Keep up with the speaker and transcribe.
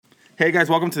Hey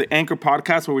guys, welcome to the Anchor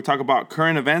Podcast where we talk about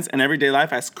current events and everyday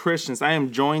life as Christians. I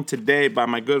am joined today by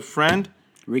my good friend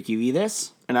Ricky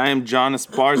Vides. And I am John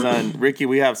Esparza. And Ricky,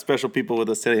 we have special people with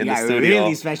us today in the studio.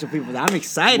 Really special people. I'm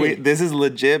excited. This is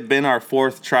legit been our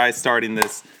fourth try starting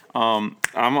this. I'm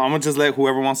going to just let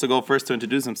whoever wants to go first to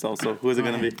introduce themselves. So who is it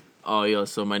going to be? Oh, yo,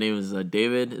 so my name is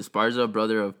David Esparza,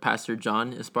 brother of Pastor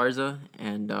John Esparza,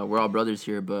 and we're all brothers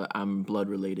here, but I'm blood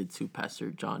related to Pastor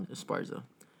John Esparza.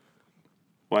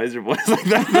 Why is your voice like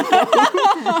that?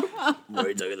 Why are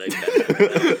you talking like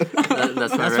that?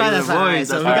 That's my regular voice.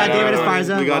 So we got David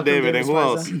Esparza. We got David, and who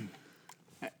else?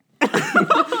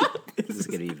 This is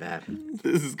going to be bad.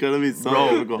 This is going to be so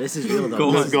difficult. This is real, though.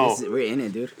 Let's go. We're in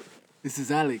it, dude. This is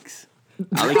Alex.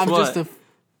 Alex, I'm what? just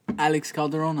Alex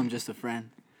Calderon. I'm just a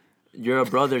friend. You're a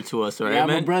brother to us, right, Yeah, I'm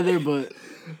man? a brother, but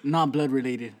not blood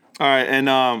related. All right,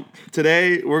 and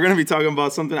today we're going to be talking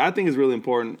about something I think is really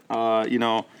important.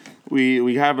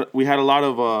 We had a lot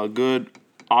of good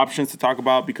options to talk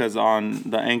about because on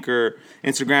the Anchor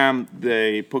Instagram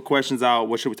they put questions out.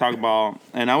 What should we talk about?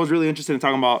 And I was really interested in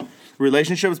talking about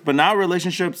relationships, but not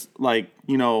relationships like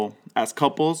as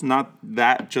couples. Not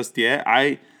that just yet.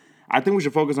 I think we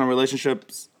should focus on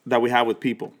relationships that we have with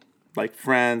people, like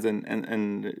friends,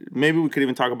 and maybe we could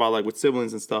even talk about like with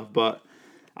siblings and stuff. But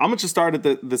I'm going to just start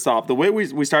this off. The way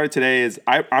we started today is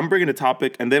I'm bringing a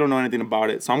topic, and they don't know anything about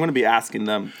it. So I'm going to be asking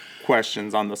them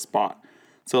questions on the spot.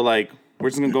 So, like, we're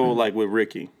just going to go, like, with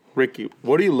Ricky. Ricky,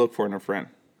 what do you look for in a friend?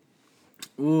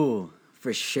 Ooh,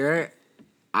 for sure.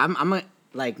 I'm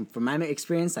from my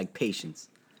experience, like, patience.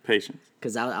 Patience.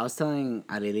 Because I was telling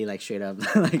Alili, like, straight up,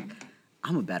 like,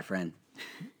 I'm a bad friend.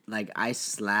 Like, I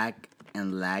slack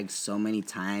and lag so many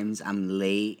times. I'm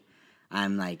late.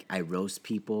 I'm like, I roast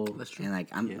people. That's true. And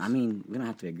like, Yes. I mean, we don't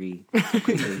have to agree.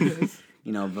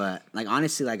 But like,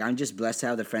 honestly, like, I'm just blessed to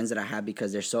have the friends that I have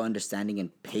because they're so understanding and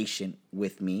patient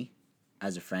with me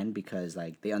as a friend because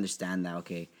like, they understand that,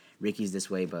 okay, Ricky's this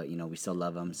way, but we still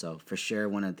love him. So for sure,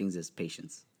 one of the things is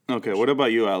patience. Okay, what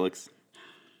about you, Alex?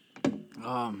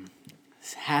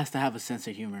 Has to have a sense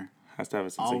of humor. Has to have a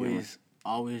sense of humor.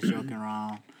 Always joking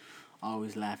around,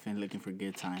 always laughing, looking for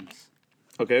good times.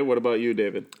 Okay, what about you,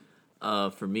 David?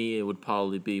 For me, it would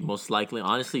probably be most likely,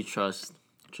 honestly, trust.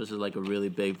 Trust is like a really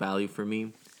big value for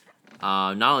me.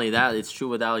 Not only that, it's true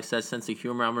what Alex said, sense of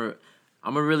humor.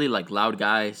 I'm a really like loud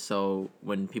guy, so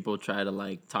when people try to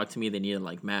like talk to me, they need to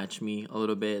like match me a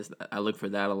little bit. I look for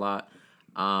that a lot.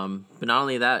 But not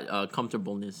only that,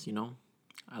 comfortableness.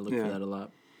 I look for that a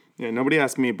lot. Yeah, nobody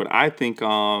asked me, but I think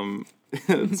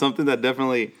something that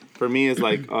definitely for me is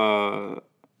like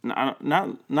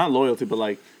not loyalty, but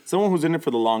like someone who's in it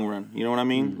for the long run. You know what I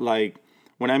mean? Like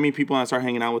when I meet people and I start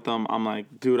hanging out with them, I'm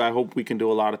like, dude, I hope we can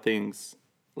do a lot of things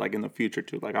like in the future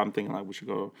too. Like I'm thinking like we should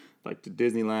go like to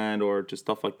Disneyland or just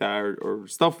stuff like that or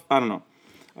stuff. I don't know.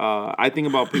 I think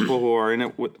about people who are in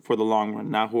it for the long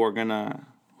run, not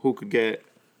who could get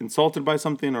insulted by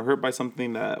something or hurt by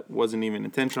something that wasn't even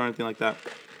intentional or anything like that,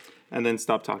 and then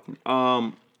stop talking.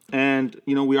 And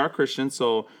we are Christians,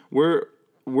 so we're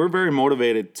very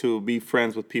motivated to be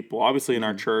friends with people, obviously in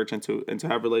our church, and to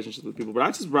have relationships with people. But I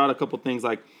just brought a couple things.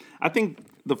 Like I think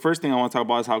the first thing I want to talk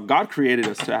about is how God created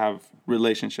us to have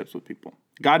relationships with people.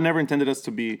 God never intended us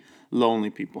to be lonely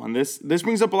people, and this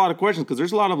brings up a lot of questions because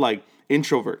there's a lot of like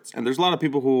introverts, and there's a lot of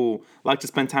people who like to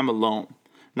spend time alone.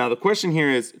 Now the question here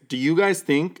is, do you guys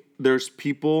think there's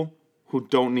people who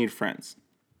don't need friends?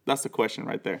 That's the question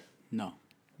right there. No.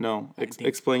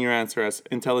 Explain your answer as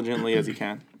intelligently as you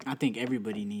can. I think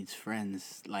everybody needs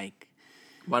friends. Like,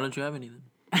 Why don't you have any then?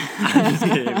 I'm just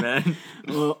kidding, man.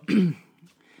 well,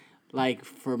 like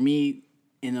for me,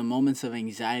 in the moments of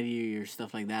anxiety or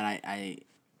stuff like that,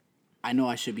 I know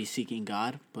I should be seeking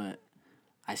God, but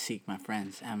I seek my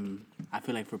friends. And I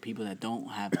feel like for people that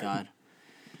don't have God,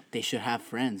 they should have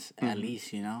friends at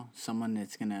least. Someone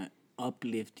that's gonna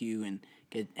uplift you and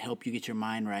help you get your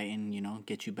mind right and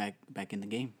get you back in the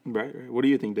game. Right. What do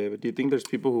you think, David? Do you think there's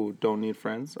people who don't need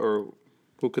friends or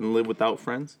who can live without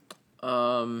friends?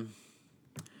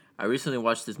 I recently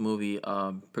watched this movie,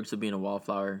 Perks of Being a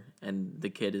Wallflower, and the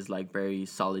kid is like very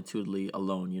solitudely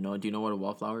alone. Do you know what a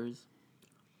wallflower is?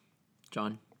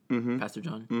 John? Pastor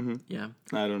John? Yeah.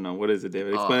 I don't know. What is it,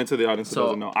 David? Explain it to the audience who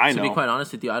doesn't know. I know. To be quite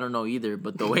honest with you, I don't know either,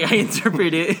 but the way I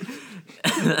interpret it...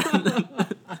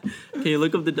 Can you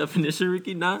look up the definition,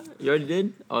 Ricky? Nah? You already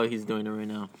did? Oh, he's doing it right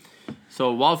now.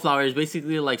 So, wallflower is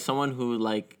basically like someone who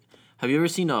like... Have you ever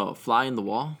seen a fly in the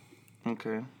wall?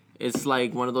 Okay. It's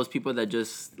like one of those people that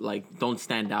just like don't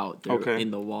stand out. They're in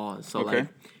the wall. So like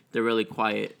they're really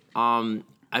quiet.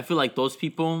 I feel like those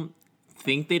people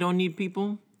think they don't need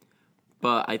people,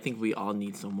 but I think we all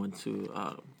need someone to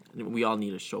We all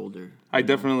need a shoulder. I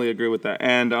definitely agree with that.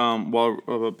 And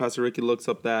while Pastor Ricky looks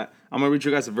up that, I'm gonna read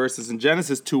you guys a verse. It's in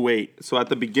Genesis 2:8. So at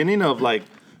the beginning of like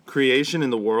creation in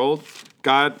the world,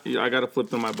 God, I gotta flip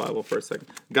through my Bible for a second.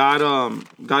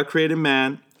 God created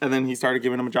man, and then He started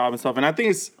giving him a job and stuff. And I think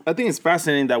it's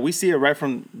fascinating that we see it right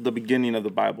from the beginning of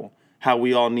the Bible, how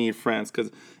we all need friends.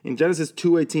 Because in Genesis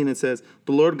 2:18 it says,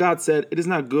 "The Lord God said, it is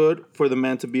not good for the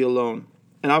man to be alone."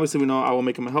 And obviously we know I will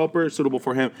make him a helper suitable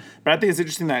for him. But I think it's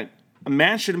interesting that a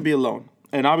man shouldn't be alone.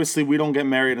 And obviously we don't get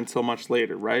married until much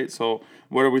later, right? So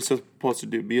what are we supposed to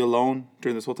do? Be alone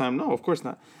during this whole time? No, of course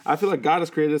not. I feel like God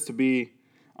has created us to be,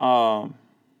 to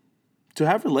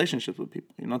have relationships with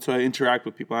people, to interact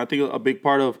with people. And I think a big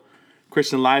part of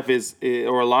Christian life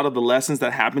or a lot of the lessons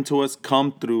that happen to us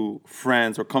come through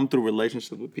friends or come through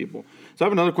relationships with people. So I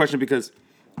have another question because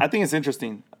I think it's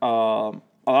interesting.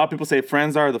 A lot of people say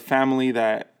friends are the family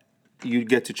that you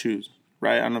get to choose,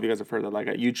 right? I don't know if you guys have heard that.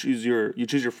 Like you choose your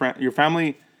friend, your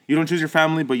family. You don't choose your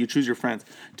family, but you choose your friends.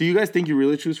 Do you guys think you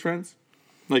really choose friends?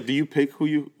 Like, do you pick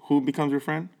who becomes your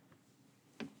friend?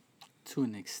 To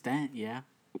an extent, yeah.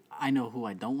 I know who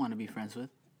I don't want to be friends with.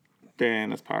 Damn,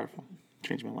 that's powerful.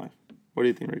 Changed my life. What do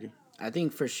you think, Ricky? I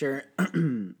think for sure,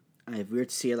 if we were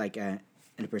to see it like in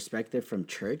a perspective from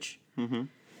church,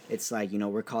 it's like,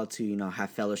 we're called to, have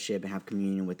fellowship and have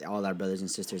communion with all our brothers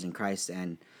and sisters in Christ.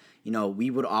 And, we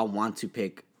would all want to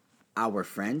pick our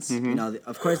friends.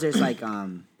 Of course, there's like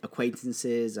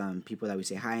acquaintances, people that we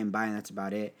say hi and bye, and that's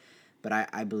about it. But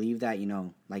I believe that,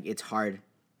 like it's hard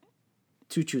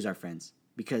to choose our friends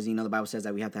because, the Bible says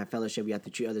that we have to have fellowship. We have to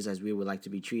treat others as we would like to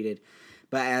be treated.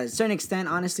 But at a certain extent,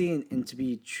 honestly, and to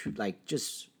be like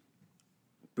just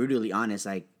brutally honest,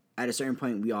 like at a certain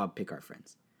point, we all pick our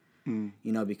friends.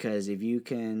 Because if you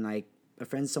can, like, a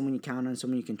friend's someone you count on,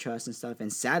 someone you can trust and stuff.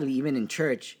 And sadly, even in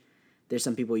church, there's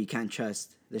some people you can't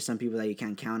trust. There's some people that you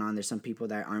can't count on. There's some people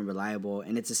that aren't reliable.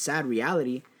 And it's a sad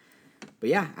reality. But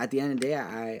yeah, at the end of the day,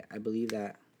 I believe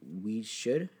that we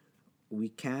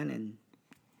can, and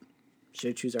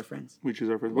should choose our friends. We choose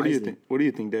our friends. What do you think? What do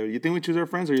you think, David? You think we choose our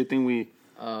friends, or you think we?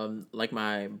 Like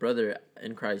my brother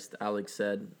in Christ, Alex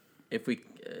said, if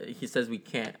he says we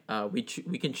can't. We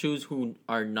can choose who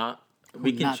are not.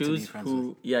 We can choose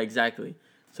who. Yeah, exactly.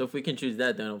 So if we can choose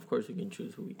that, then of course we can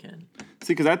choose who we can.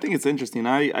 See, because I think it's interesting.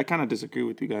 I kind of disagree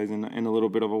with you guys in a little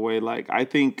bit of a way. Like I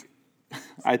think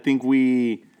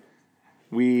we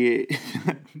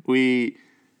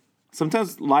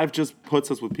sometimes life just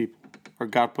puts us with people, or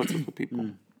God puts us with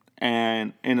people,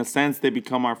 and in a sense they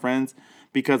become our friends.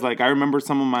 Because like I remember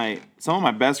some of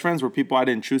my best friends were people I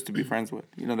didn't choose to be friends with,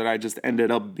 that I just ended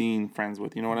up being friends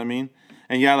with. You know what I mean?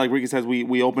 And yeah, like Ricky says,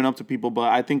 we open up to people, but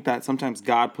I think that sometimes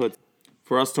God puts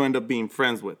for us to end up being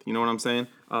friends with. You know what I'm saying?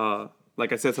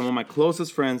 Like I said, some of my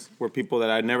closest friends were people that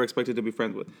I never expected to be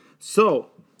friends with. So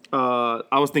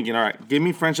I was thinking, all right, give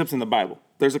me friendships in the Bible.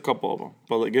 There's a couple of them,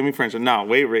 but like, give me friendship. Now,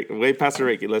 wait, Pastor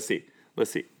Ricky. Let's see.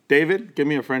 David, give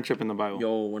me a friendship in the Bible.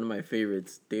 Yo, one of my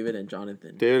favorites, David and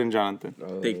Jonathan.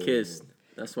 Oh. They kissed.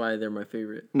 That's why they're my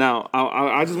favorite. Now,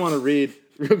 I just want to read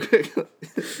real quick.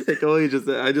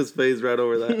 I just phased right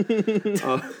over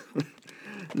that.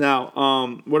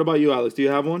 Now, what about you, Alex? Do you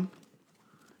have one?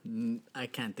 I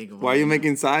can't think of one. Why are you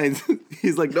making signs?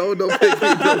 He's like, no, don't pick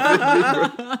me, bro.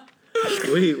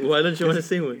 Wait, why don't you want to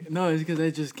sing one? No, it's because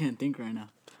I just can't think right now.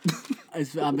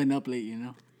 I've been up late,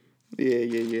 Yeah.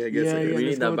 I guess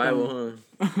Reading that Bible,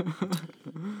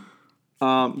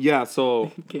 huh? Yeah.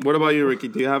 So, what about you, Ricky?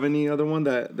 Do you have any other one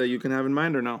that you can have in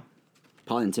mind or no?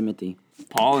 Paul and Timothy.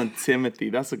 Why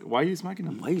are you smacking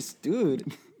them?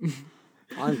 Dude.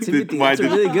 Paul and Timothy. That's a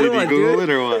really good one, dude. Did you Google it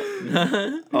or what?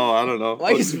 Oh, I don't know. Paul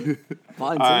and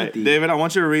All Timothy. right, David, I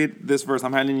want you to read this verse.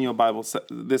 I'm handing you a Bible.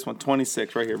 This one,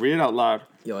 26, right here. Read it out loud.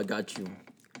 Yo, I got you.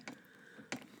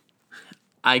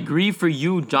 I grieve for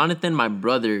you, Jonathan, my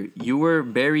brother. You were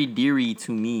very dear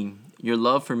to me. Your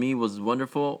love for me was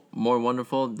wonderful, more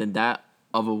wonderful than that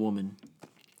of a woman.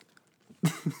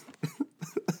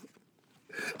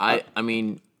 I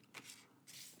mean,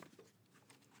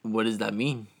 what does that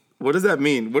mean? What does that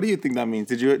mean? What do you think that means?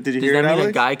 Did you Does hear that it, mean Alex?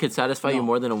 a guy could satisfy you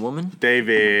more than a woman?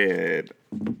 David,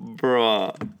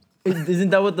 bruh.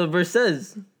 Isn't that what the verse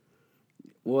says?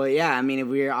 Well, yeah. I mean, if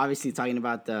we're obviously talking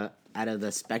about out of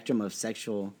the spectrum of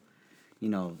sexual,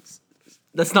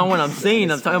 That's not what I'm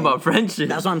saying. I'm talking about friendship.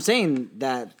 that's what I'm saying.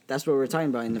 That's what we're talking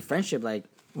about in the friendship. Like,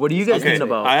 What are you guys thinking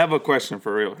about? I have a question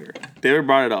for real here. David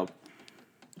brought it up.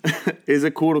 Is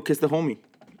it cool to kiss the homie?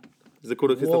 Is it cool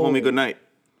to kiss the homie goodnight?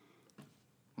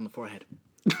 On the forehead.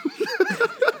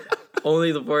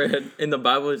 Only the forehead. In the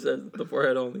Bible, it says the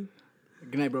forehead only.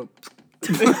 Good night, bro.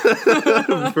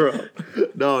 Bro.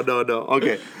 No.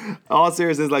 Okay. All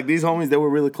seriousness, like these homies, they were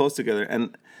really close together.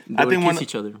 And They I think would kiss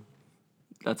each other.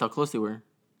 That's how close they were.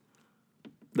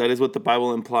 that is what the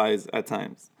Bible implies at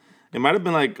times. It might have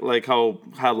been like how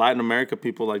Latin America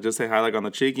people like just say hi like on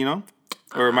the cheek, you know?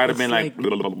 Or it might have It's been like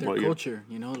their yeah. culture,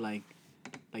 you know, like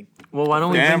Well, why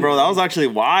don't we? Damn, bro, that was actually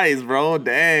wise, bro.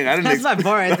 Dang, I didn't. That's my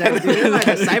bar right there. Dude. That's like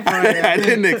a cipher right there. I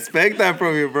didn't expect that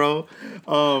from you, bro.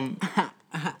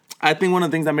 I think one of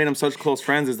the things that made them such close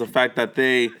friends is the fact that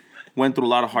they went through a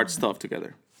lot of hard stuff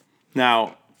together.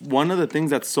 Now, one of the things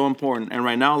that's so important, and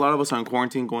right now a lot of us are in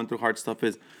quarantine going through hard stuff,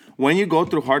 is when you go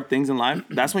through hard things in life,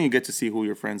 that's when you get to see who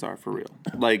your friends are for real.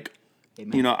 Like,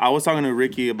 Amen. you know, I was talking to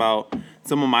Ricky about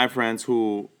some of my friends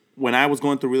who, when I was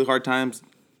going through really hard times,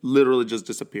 literally just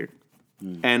disappeared.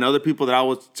 And other people that I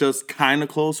was just kind of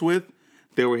close with,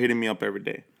 they were hitting me up every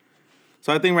day.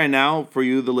 So I think right now, for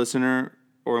you, the listener,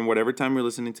 or in whatever time you're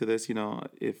listening to this, you know,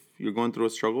 if you're going through a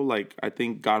struggle, like, I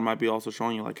think God might be also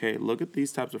showing you, like, hey, look at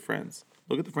these types of friends.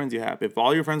 Look at the friends you have. If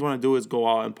all your friends want to do is go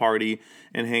out and party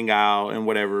and hang out and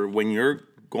whatever, when you're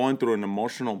going through an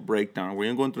emotional breakdown, when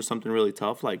you're going through something really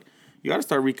tough, like, you got to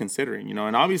start reconsidering, you know.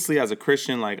 And obviously, as a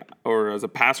Christian, like, or as a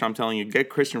pastor, I'm telling you, get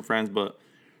Christian friends, but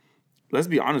let's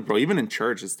be honest, bro. Even in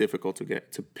church, it's difficult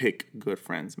to pick good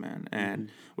friends, man.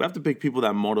 And we have to pick people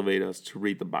that motivate us to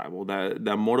read the Bible.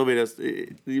 That motivate us.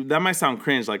 That might sound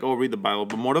cringe, like, oh, read the Bible,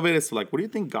 but motivate us to, like, what do you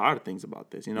think God thinks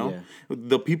about this? You know,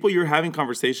 the people you're having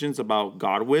conversations about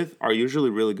God with are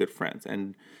usually really good friends.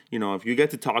 And you know, if you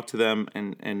get to talk to them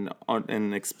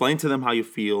and explain to them how you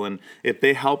feel, and if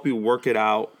they help you work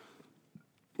out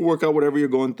whatever you're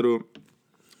going through,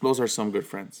 those are some good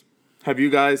friends. Have you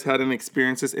guys had any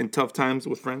experiences in tough times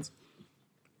with friends?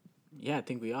 yeah, I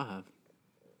think we all have.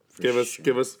 Give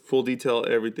us full detail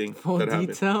everything Full that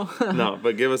detail. No,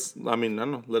 but give us. I mean, I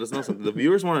don't know. Let us know something. The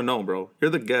viewers want to know, bro. You're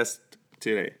the guest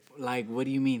today. Like, what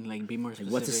do you mean? Like, be more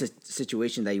specific. What's a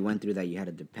situation that you went through that you had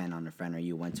to depend on a friend, or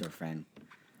you went to a friend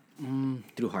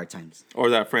through hard times? Or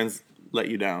that friends let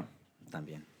you down.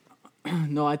 También.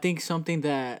 No, I think something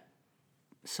that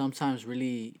sometimes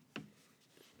really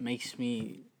gives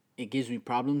me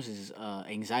problems is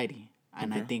anxiety.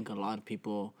 And I think a lot of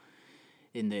people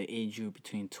in the age group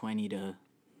between 20 to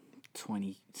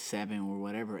 27 or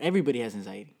whatever, everybody has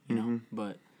anxiety, you know?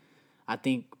 But I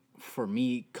think for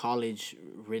me, college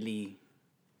really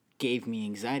gave me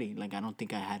anxiety. Like, I don't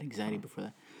think I had anxiety before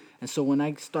that. And so when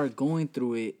I start going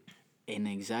through it, in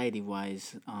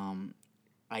anxiety-wise,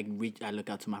 I look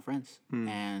out to my friends.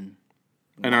 And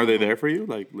are they there for you?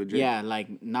 Like, legit? yeah,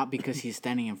 like, not because he's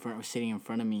standing in front or sitting in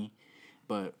front of me,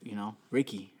 but, you know,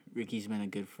 Ricky's been a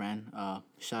good friend.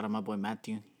 Shout out my boy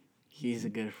Matthew. He's a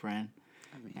good friend.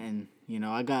 And, you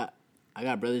know, I got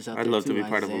brothers out there I'd love too, to be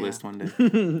part of a Isaiah. list one day.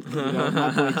 You know,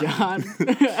 my boy John.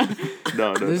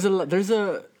 No.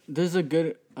 There's a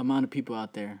good amount of people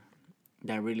out there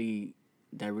that really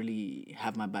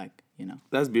have my back, you know.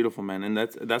 That's beautiful, man. And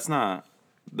that's not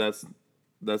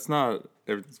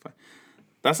everything's fine.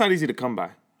 That's not easy to come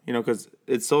by, you know, because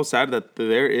it's so sad that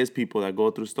there is people that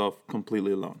go through stuff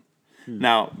completely alone.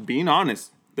 Now, being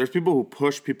honest, there's people who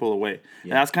push people away.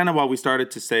 And that's kind of why we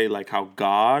started to say, like, how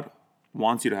God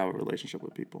wants you to have a relationship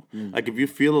with people. Like, if you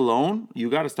feel alone, you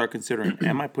got to start considering,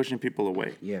 am I pushing people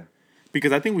away? Yeah.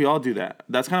 Because I think we all do that.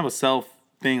 That's kind of a self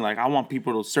thing. Like, I want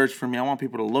people to search for me. I want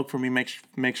people to look for me,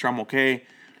 make sure I'm okay.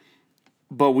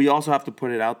 But we also have to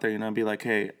put it out there, you know, and be like,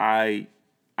 hey,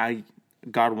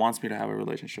 God wants me to have a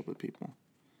relationship with people.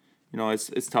 You know,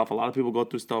 it's tough. A lot of people go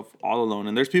through stuff all alone.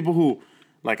 And there's people who,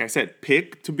 like I said,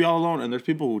 pick to be all alone. And there's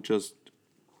people who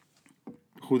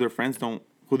their friends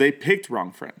who they picked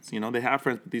wrong friends. You know, they have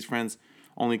friends, but these friends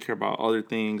only care about other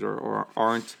things or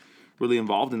aren't really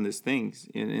involved in these things,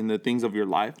 in the things of your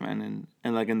life, man.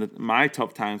 And like in my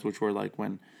tough times, which were like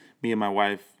when me and my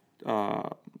wife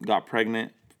got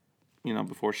pregnant, you know,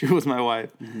 before she was my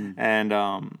wife. And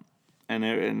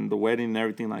the wedding and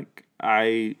everything, like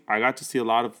I got to see a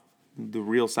lot of the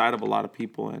real side of a lot of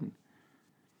people, and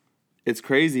it's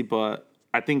crazy, but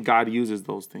I think God uses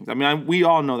those things. I mean, we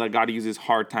all know that God uses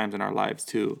hard times in our lives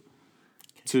to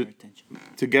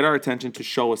get our attention, to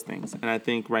show us things. And I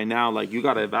think right now, like, you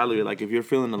got to evaluate, like, if you're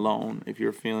feeling alone, if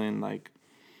you're feeling like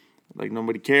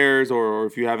nobody cares, or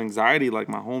if you have anxiety, like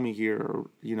my homie here, or,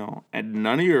 you know, and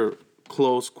none of your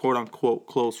close, quote unquote,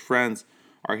 close friends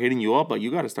are hitting you up, but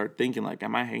you got to start thinking, like,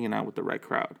 am I hanging out with the right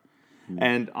crowd?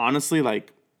 And honestly,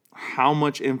 like, how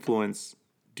much influence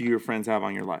do your friends have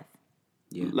on your life?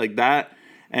 Yeah. Like that.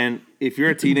 And if you're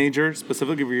a teenager,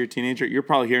 specifically if you're a teenager, you're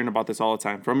probably hearing about this all the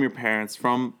time from your parents,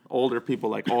 from older people,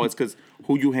 like, oh, it's because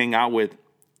who you hang out with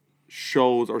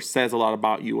shows or says a lot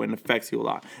about you and affects you a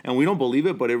lot. And we don't believe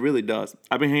it, but it really does.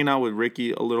 I've been hanging out with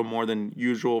Ricky a little more than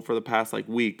usual for the past like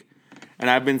week, and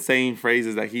I've been saying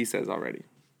phrases that he says already.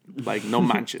 Like no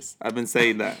manches. I've been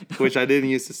saying that, which I didn't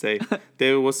used to say.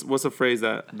 David, what's a phrase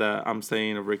that I'm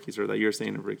saying of Ricky's or that you're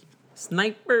saying of Ricky's?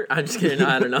 Sniper. I'm just kidding. No,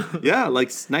 I don't know. Yeah,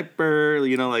 like sniper,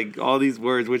 like all these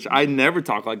words, which I never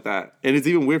talk like that. And it's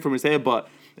even weird for me to say it, but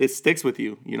it sticks with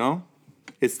you,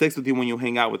 It sticks with you when you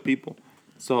hang out with people.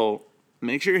 So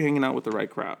make sure you're hanging out with the right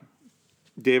crowd.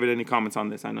 David, any comments on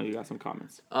this? I know you got some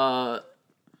comments.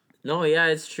 No, yeah,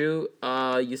 it's true.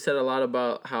 You said a lot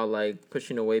about how like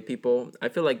pushing away people. I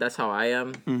feel like that's how I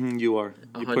am. Mm-hmm, you are.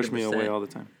 You push me 100%. away all the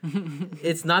time.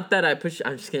 It's not that I push.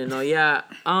 I'm just kidding. No, yeah.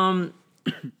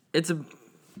 It's a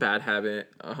bad habit.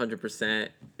 100%.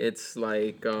 It's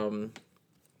like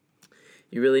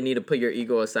you really need to put your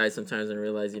ego aside sometimes and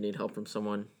realize you need help from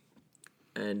someone.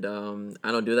 And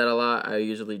I don't do that a lot. I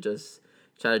usually just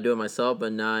try to do it myself.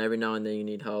 But every now and then you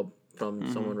need help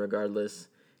from someone, regardless.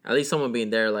 At least someone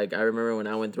being there. Like, I remember when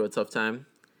I went through a tough time,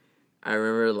 I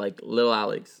remember, like, little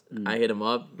Alex. I hit him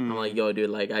up. I'm like, yo,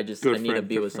 dude, like, I need to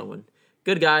be with someone.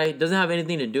 Good guy. Doesn't have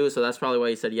anything to do, so that's probably why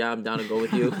he said, yeah, I'm down to go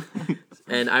with you.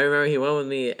 And I remember he went with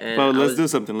me. And but let's do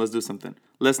something.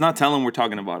 Let's not tell him we're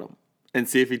talking about him. And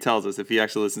see if he tells us, if he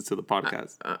actually listens to the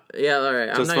podcast. Yeah, all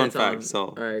right. Just fun fact, him.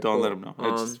 so right, don't cool. let him know.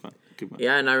 It's just fun. Keep going.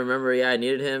 Yeah, and I remember, I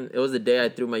needed him. It was the day I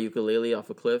threw my ukulele off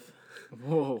a cliff.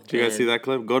 Whoa. Did you guys see that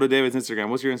clip? Go to David's Instagram.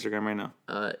 What's your Instagram right now?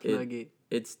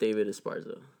 It's David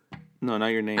Esparza. No, not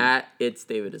your name. It's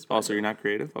David Esparza. Also, you're not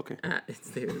creative? Okay. It's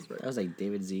David Esparza. That was like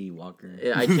David Z. Walker.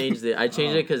 Yeah, I changed it. I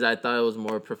changed it because I thought it was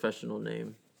more professional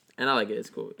name. And I like it. It's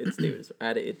cool. It's David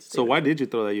Esparza. So why did you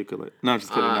throw that ukulele? No, I'm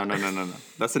just kidding. No.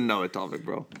 That's another topic,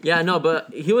 bro. Yeah, no,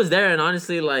 but he was there. And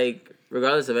honestly, like,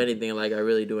 regardless of anything, like, I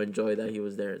really do enjoy that he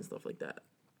was there and stuff like that.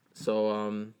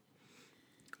 So,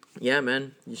 yeah,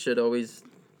 man, you should always...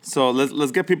 So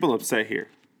let's get people upset here.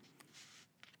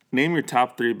 Name your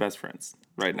top 3 best friends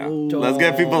right now. Let's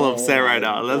get people upset right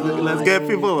now. Let's get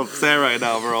people upset right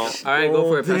now, bro. All right, go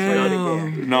for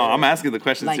it. No, I'm asking the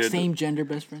questions Like here. same gender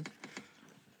best friends?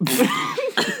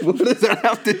 What does that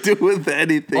have to do with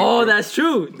anything? Oh, bro? that's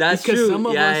true. That's Because true. some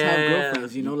of us have yeah.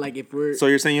 girlfriends, like if we're... So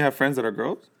you're saying you have friends that are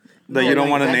girls? That No, you don't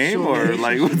like want to that name? show Or name.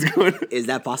 like what's going on? Is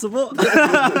that possible?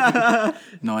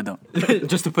 No, I don't.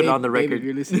 Just to put it on the Babe, record. if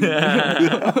you're listening.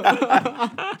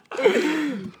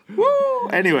 Woo!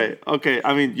 Anyway, okay.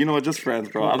 I mean, you know what? Just friends,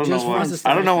 bro. I don't Just know friends.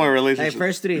 what. I don't know what Hey, relationship.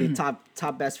 first 3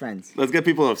 top best friends. Let's get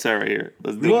people upset right here.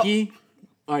 Let's do it. Ricky?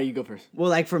 All right, you go first. Well,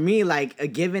 like for me, like a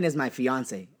given is my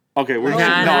fiance. Okay, we're Nah,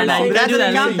 no. you That can't do doesn't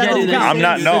that. count, You that can't do doesn't that. count. I'm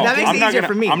not. No, That makes I'm it not easier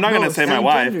gonna. for me. I'm not gonna No, say my same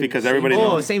wife gender. because Same everybody Oh,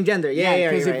 knows. same gender. Yeah,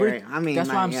 because if we're... right. I mean, that's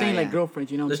why I'm saying yeah. like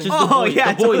girlfriends, you know what I'm Let's saying? just- Oh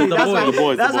yeah, The boys, totally. the That's boys. why- The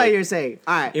boys, the That's why boys. you're saying.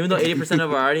 All right. Even though 80%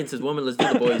 of our audience is women, let's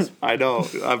do the boys. I know.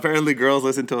 Apparently, girls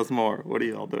listen to us more. What are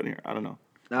you all doing here? I don't know.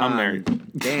 I'm married.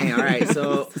 Dang. All right.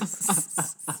 So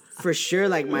for sure,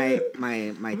 like my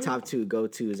top 2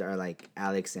 go-tos are like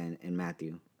Alex and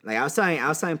Matthew. Like I was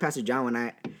telling Pastor John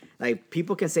when like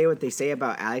people can say what they say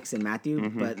about Alex and Matthew,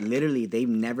 but literally they've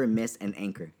never missed an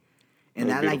anchor, and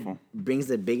That's that beautiful. like brings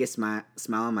the biggest smile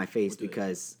on my face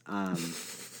because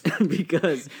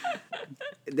because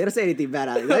they don't say anything bad.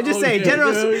 Alex. I just say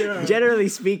generally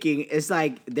speaking, it's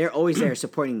like they're always there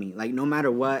supporting me. Like no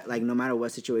matter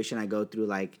what situation I go through,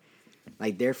 like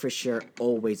they're for sure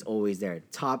always there.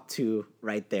 Top 2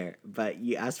 right there. But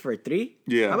you asked for 3?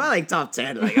 Yeah. How about like top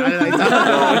 10? Like,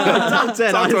 top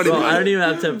 10. Top 20. Bro, I don't even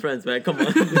have 10 friends, man. Come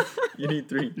on. You need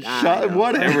 3. Shut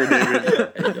whatever,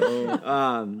 David.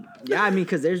 Yeah, I mean,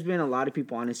 because there's been a lot of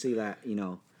people, honestly, that,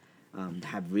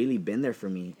 have really been there for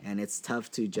me. And it's tough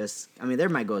to just, I mean, they're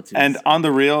my go-tos. And on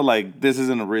the real, like this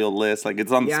isn't a real list. Like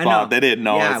it's on the Yeah, I spot. know. They didn't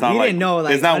know. Yeah, it's not we like didn't know,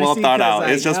 like, it's not well honestly, thought 'cause, out.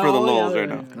 It's like, just for the oh, lulz yeah, right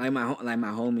yeah. now. like my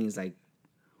homies, like,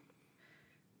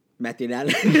 Matthew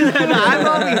Natalie. I'm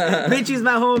homie. Richie's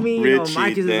my homie. Richie,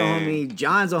 Marcus is a dang. homie.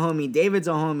 John's a homie. David's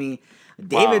a homie.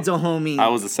 David's a homie. I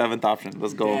was the 7th option.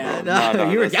 Let's go, Yeah, bro.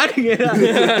 No, you were that's- doubting it.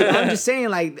 I'm just saying,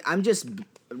 like, I'm just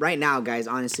right now, guys.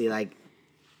 Honestly, like,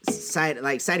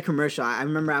 side commercial. I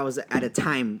remember I was at a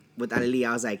time with Ali.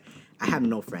 I was like, I have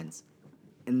no friends,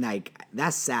 and like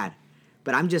that's sad.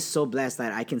 But I'm just so blessed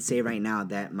that I can say right now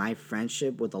that my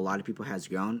friendship with a lot of people has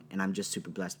grown, and I'm just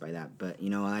super blessed by that. But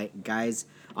like, guys,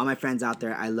 all my friends out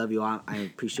there, I love you all. I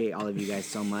appreciate all of you guys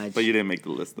so much. But you didn't make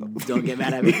the list though. Don't get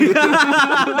mad at me.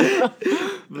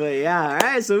 But yeah, all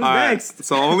right. So who's All right, next?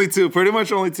 so only 2. Pretty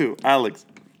much only 2. Alex.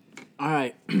 All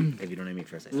right. If you don't name me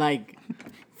first, Like,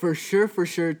 for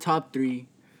sure, top 3.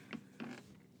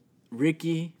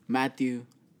 Ricky, Matthew,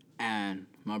 and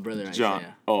My brother John.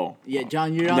 Isaiah. Oh. Yeah,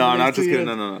 John, you're on No, the not list just too, kidding.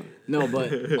 yeah. No. No,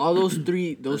 but all those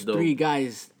That's dope. three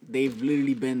guys, they've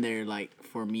literally been there like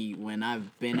for me when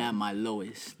I've been at my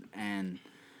lowest, and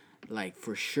like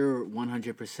for sure,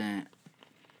 100%,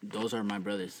 those are my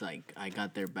brothers. Like I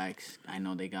got their backs. I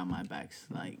know they got my backs.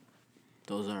 Like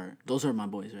those are my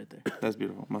boys right there. That's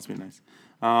beautiful. Must be nice.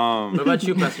 What about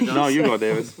you, Pastor John? No, you go,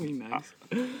 David. Nice.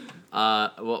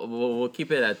 We'll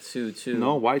keep it at 2 too.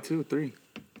 No, why 2, 3?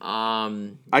 I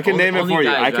can name it for you.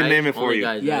 I can name it for you.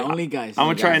 Guys, Yeah, right? only guys. I'm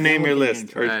gonna try and name your Then we'll list.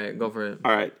 get All Or- right, go for it.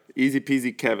 All right, easy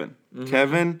peasy, Kevin.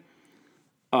 Kevin.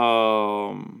 I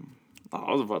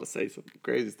was about to say some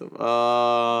crazy stuff.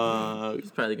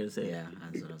 He's probably gonna say. Yeah,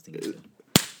 that's what I was thinking too.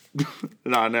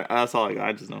 No, that's all I got.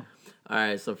 I just know. All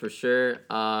right, so for sure,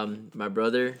 my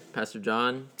brother, Pastor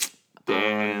John,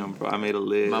 Damn, bro, I made a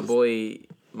list. my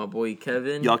boy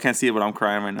Kevin, Y'all can't see it, but I'm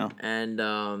crying right now. and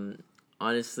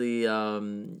honestly,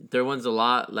 there one's a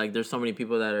lot. Like, there's so many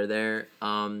people that are there.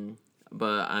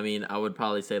 But I mean, I would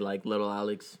probably say like little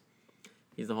Alex.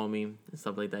 He's the homie and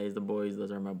stuff like that. He's the boys.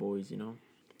 Those are my boys, you know.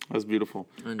 That's beautiful.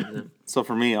 100%. So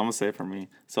for me, I'm gonna say it for me.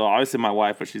 So obviously my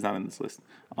wife, but she's not in this list.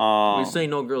 We're saying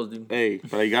no girls, dude. Hey,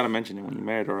 but you gotta mention it when you're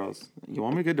married, or else you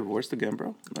want me to get divorced again,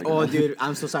 bro? Like, Oh, dude,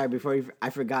 I'm so sorry. I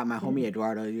forgot my homie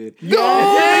Eduardo, dude. Eduardo,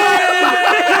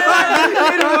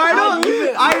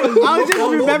 I was just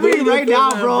remembering right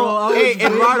now, bro. Hey,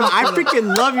 Eduardo, I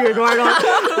freaking love you, Eduardo.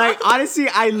 Like, honestly,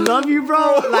 I love you,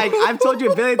 bro. Like, I've told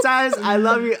you a billion times, I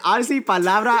love you. Honestly,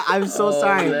 palabra, I'm so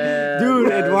sorry. man.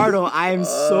 Dude, Eduardo, I am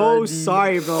so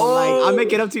sorry, bro. Like, I'll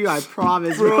make it up to you, I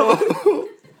promise, bro.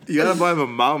 you gotta buy him a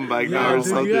mountain bike now or dude,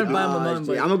 you something. gotta buy him a mountain I'm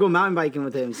bike. gonna go mountain biking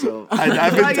with him, so.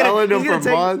 I've been telling him for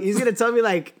months. He's gonna tell me,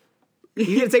 like,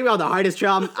 he's gonna take me on the hardest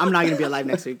trail. I'm not gonna be alive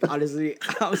next week, honestly.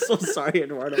 I'm so sorry,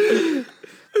 Eduardo.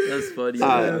 That's funny. All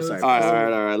right, I'm sorry.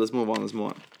 all right. Let's move on.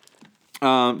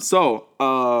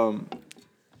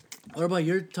 What about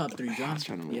your top three, John?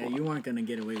 trying to move Yeah, on. you weren't gonna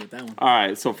get away with that one. All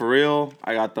right, so for real,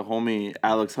 I got the homie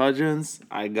Alex Hudgens.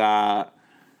 I got,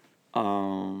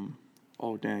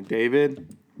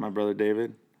 David, my brother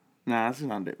David. Nah, that's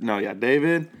not David. No, yeah,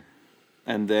 David.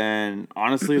 And then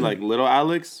honestly, like little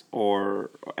Alex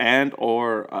or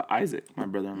Isaac, my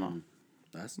brother-in-law.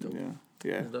 That's dope.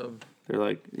 Yeah. Dope. They're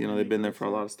like, they've been there for a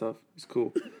lot of stuff. It's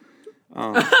cool.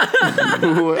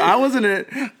 I wasn't in it.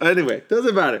 Anyway,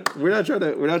 doesn't matter. We're not trying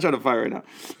to fight right now.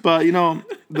 But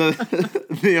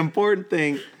the the important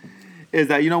thing is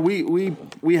that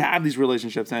we have these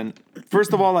relationships, and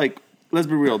first of all, like, let's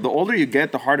be real. The older you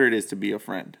get, the harder it is to be a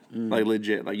friend. Like,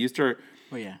 legit. Like, you start.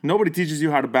 Oh yeah. Nobody teaches you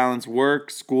how to balance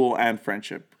work, school, and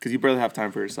friendship because you barely have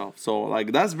time for yourself. So,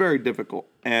 like, that's very difficult.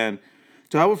 And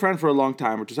to have a friend for a long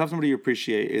time or just have somebody you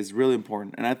appreciate is really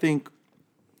important. And I think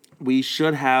we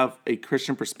should have a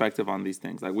Christian perspective on these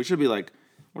things. Like, we should be like,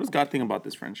 what does God think about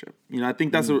this friendship? I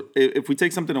think that's if we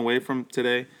take something away from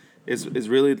today, is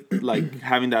really like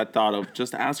having that thought of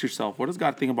just ask yourself, what does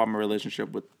God think about my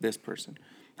relationship with this person?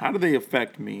 How do they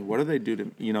affect me? What do they do to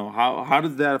me? How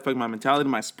does that affect my mentality,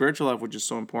 my spiritual life, which is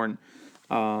so important?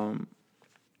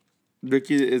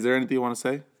 Ricky, is there anything you want to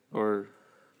say? Or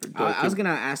I was gonna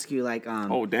ask you, like,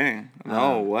 oh dang,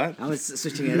 no, what? I was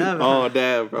switching it up. Oh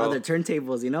damn, bro. Other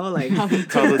turntables, like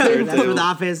Call the that's from turntables. the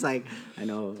office. Like, I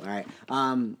know. All right.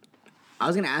 I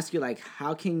was gonna ask you, like,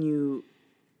 how can you,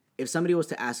 if somebody was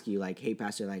to ask you, like, hey,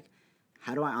 Pastor, like,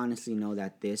 how do I honestly know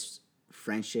that this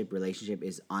friendship relationship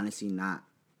is honestly not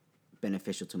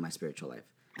beneficial to my spiritual life?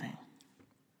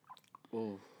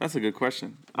 That's a good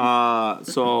question.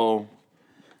 So,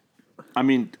 I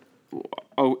mean,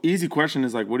 an easy question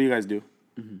is like, what do you guys do?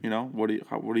 What do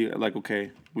you like?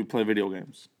 Okay, we play video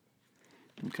games.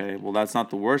 Okay, well, that's not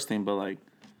the worst thing, but like,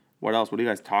 what else? What do you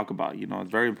guys talk about?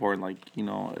 It's very important. Like,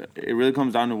 it really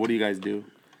comes down to what do you guys do,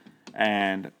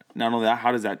 and not only that,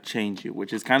 how does that change you?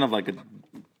 Which is kind of like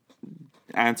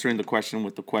answering the question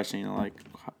with the question. Like,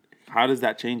 how does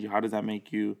that change you? How does that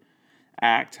make you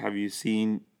act? Have you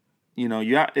seen?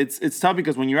 It's tough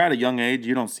because when you're at a young age,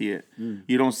 you don't see it.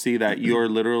 You don't see that you're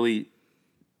literally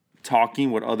talking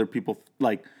what other people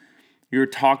like. You're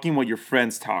talking what your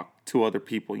friends talk to other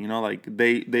people. Like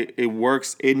it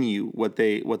works in you what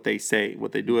they say,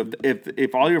 what they do.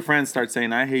 If all your friends start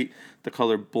saying, "I hate the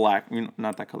color black,"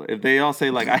 not that color. If they all say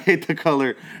like, "I hate the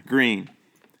color green,"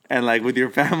 and like with your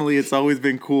family, it's always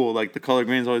been cool. Like the color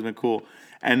green has always been cool,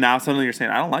 and now suddenly you're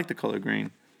saying, "I don't like the color green."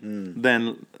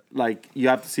 Then like you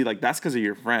have to see like that's because of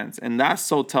your friends, and that's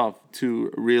so tough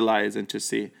to realize and to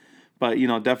see. But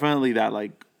definitely that,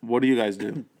 like, what do you guys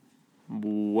do?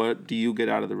 What do you get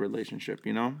out of the relationship?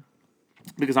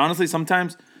 Because honestly,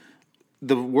 sometimes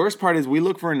the worst part is we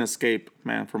look for an escape,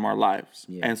 man, from our lives.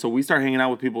 Yeah. And so we start hanging out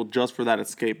with people just for that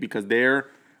escape because they're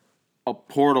a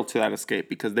portal to that escape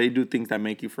because they do things that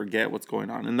make you forget what's going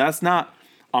on. And that's not,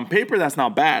 on paper, that's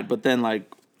not bad. But then,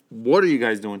 like, what are you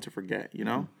guys doing to forget, you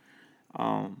know?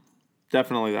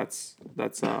 Definitely that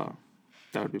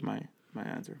would be my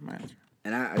answer.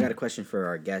 And I got a question for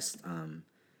our guest.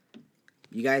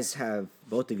 You guys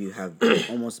both of you have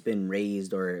almost been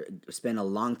raised or spent a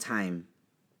long time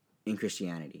in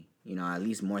Christianity, you know, at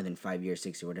least more than 5 years,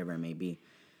 6 years, whatever it may be.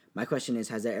 My question is,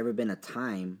 has there ever been a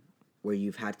time where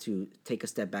you've had to take a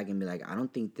step back and be like, I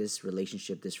don't think this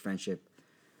relationship, this friendship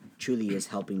truly is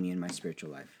helping me in my spiritual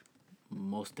life?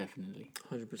 Most definitely.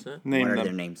 100%. Name What are them.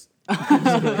 their names?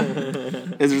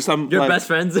 Is there some Your like, best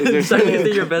friends. Is there,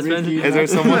 Technically your best friends. is there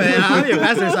someone? I'm your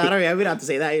pastor, so we don't have to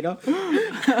say that, you know?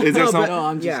 Is there some? No,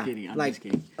 I'm just kidding. I'm like, just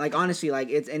kidding. Like, honestly, like,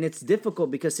 it's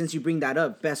difficult because since you bring that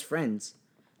up, best friends,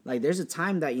 like, there's a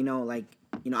time that,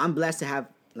 I'm blessed to have,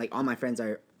 like, all my friends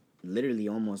are literally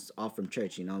almost all from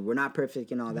church, you know? We're not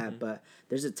perfect and all that, but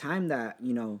there's a time that,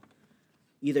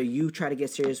 either you try to get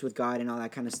serious with God and all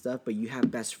that kind of stuff, but you have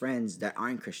best friends that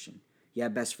aren't Christian. You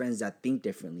have best friends that think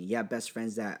differently. You have best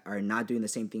friends that are not doing the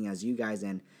same thing as you guys,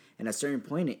 and at a certain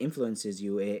point, it influences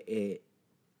you. It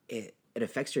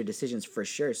affects your decisions for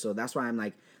sure. So that's why I'm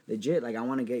like, legit, like, I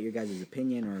want to get your guys'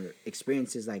 opinion or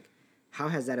experiences. Like, how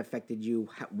has that affected you?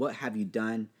 What have you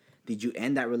done? Did you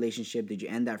end that relationship? Did you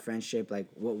end that friendship? Like,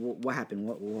 what happened?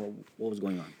 What was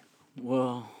going on?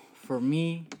 Well, for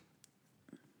me,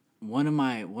 one of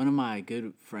my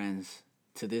good friends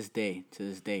to this day,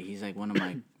 he's like one of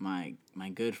my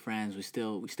good friends. We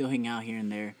still hang out here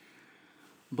and there,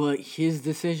 but his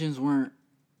decisions weren't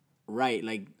right.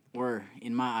 Like, or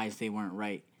in my eyes, they weren't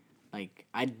right. Like,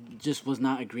 I just was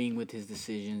not agreeing with his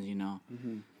decisions. You know,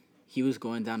 he was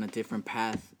going down a different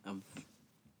path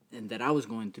and that I was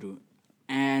going through,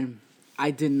 and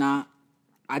I did not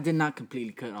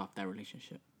completely cut off that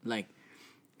relationship. Like,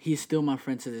 he's still my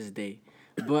friend to this day.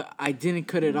 But I didn't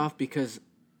cut it off because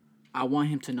I want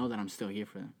him to know that I'm still here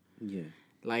for him. Yeah.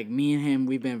 Like, me and him,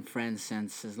 we've been friends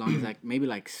since as long as, like, maybe,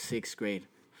 like, 6th grade,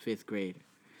 5th grade.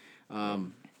 So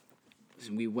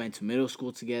we went to middle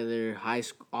school together, high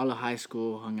school, all of high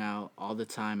school, hung out all the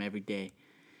time, every day.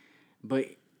 But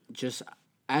just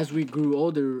as we grew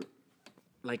older,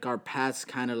 like, our paths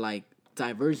kind of, like,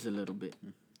 diverged a little bit.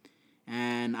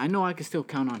 And I know I can still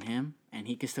count on him, and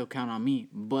he can still count on me,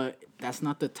 but that's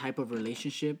not the type of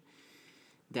relationship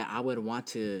that I would want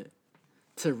to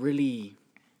really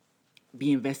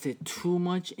be invested too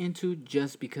much into,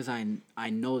 just because I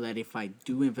know that if I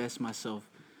do invest myself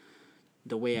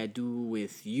the way I do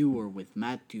with you or with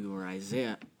Matthew or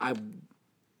Isaiah,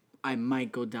 I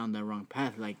might go down the wrong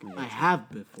path, like I have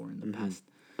before in the past.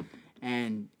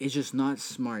 And it's just not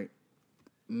smart,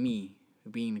 me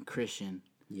being a Christian,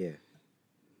 Yeah.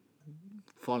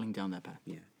 falling down that path.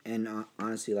 Yeah. And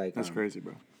honestly, like, That's crazy,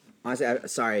 bro. honestly,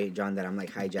 sorry, John, that I'm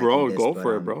like hijacking Bro, this, go but,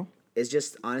 for it, bro. It's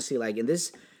just honestly, like, in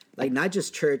this, like, not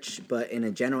just church, but in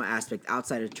a general aspect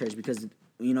outside of church, because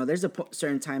there's a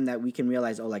certain time that we can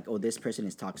realize, oh, this person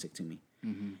is toxic to me.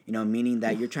 Meaning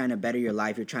that you're trying to better your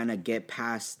life, you're trying to get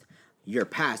past your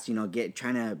past,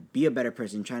 trying to be a better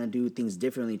person, trying to do things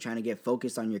differently, trying to get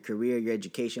focused on your career, your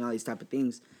education, all these type of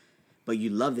things. But you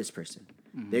love this person.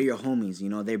 They're your homies,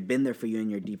 they've been there for you in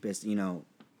your deepest, in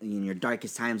your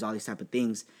darkest times, all these type of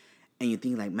things. And you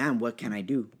think like, man, what can I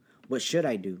do? What should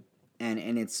I do? And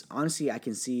it's honestly, I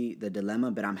can see the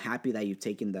dilemma, but I'm happy that you've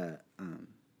taken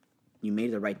you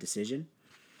made the right decision.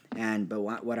 But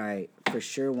what I for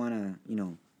sure want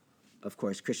to, of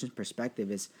course, Christian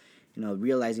perspective is,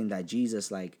 realizing that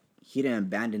Jesus, like, he didn't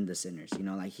abandon the sinners,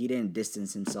 like, he didn't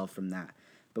distance himself from that.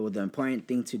 But what the important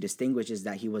thing to distinguish is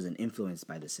that he wasn't influenced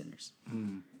by the sinners.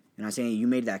 And I'm saying you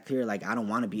made that clear, like, I don't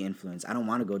want to be influenced. I don't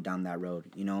want to go down that road,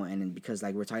 and because,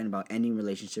 like, we're talking about ending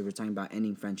relationships, we're talking about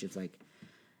ending friendships, like,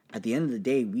 at the end of the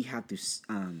day, we have to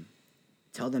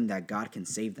tell them that God can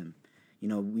save them.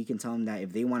 We can tell them that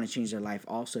if they want to change their life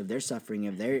also, if they're suffering,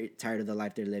 if they're tired of the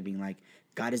life they're living, like,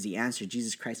 God is the answer.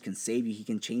 Jesus Christ can save you. He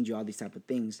can change you, all these type of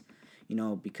things,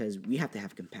 because we have to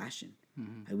have compassion.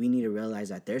 Like, we need to realize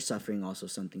that they're suffering also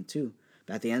something too.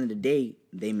 But at the end of the day,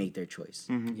 they make their choice.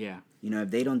 Yeah.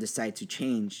 If they don't decide to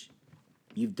change,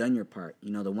 you've done your part.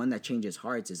 The one that changes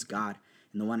hearts is God.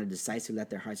 And the one that decides to let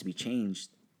their hearts be changed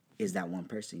is that one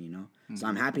person, So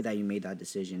I'm happy that you made that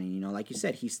decision. And, like you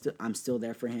said, I'm still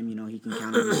there for him. He can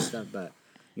count on me and stuff, but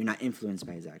you're not influenced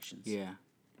by his actions. Yeah.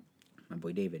 My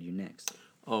boy David, you next.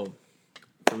 Oh,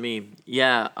 for me,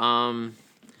 yeah.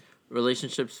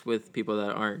 Relationships with people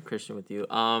that aren't Christian with you.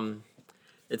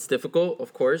 It's difficult,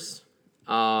 of course.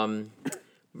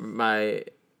 My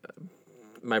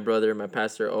my brother, my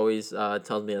pastor, always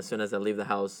tells me as soon as I leave the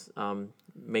house,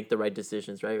 make the right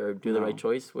decisions, right, or do the No. right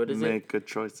choice. What is it? Make good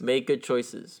choices. Make good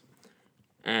choices.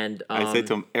 And I say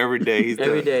to him every day. He's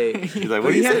every the- day. He's like,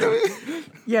 what do you say to me?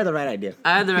 You had the right idea.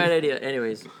 I had the right idea,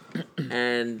 anyways,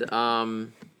 and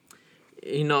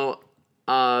you know,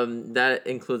 that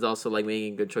includes also like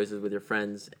making good choices with your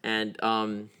friends. And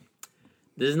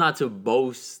this is not to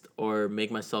boast or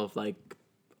make myself like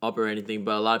up or anything,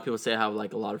 but a lot of people say I have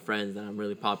like a lot of friends, that I'm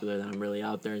really popular, that I'm really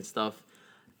out there and stuff.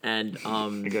 And I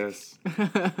guess.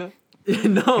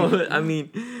 no, I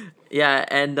mean, yeah,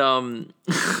 and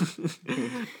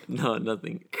no,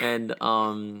 nothing. And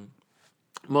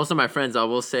most of my friends, I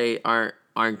will say,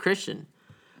 aren't Christian.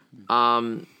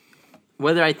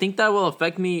 Whether I think that will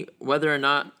affect me, whether or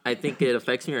not I think it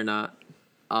affects me or not,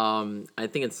 I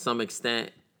think to some extent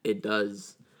it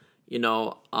does. You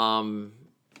know, I'm.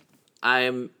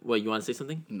 What, you want to say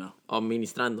something? No. Oh,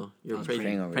 ministrando. You're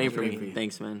praying over praying you. for Praying me. for you.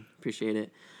 Thanks, man. Appreciate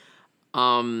it.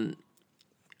 In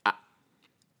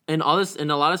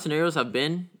a lot of scenarios I've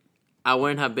been, I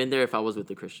wouldn't have been there if I was with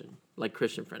a Christian, like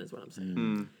Christian friend is what I'm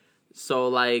saying. So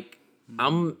like,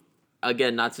 I'm,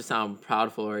 again, not to sound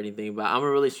proudful or anything, but I'm a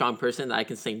really strong person that I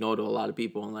can say no to a lot of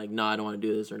people and like, no, I don't want to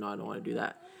do this, or no, I don't want to do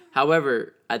that.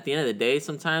 However, at the end of the day,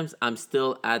 sometimes I'm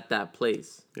still at that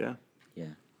place. Yeah.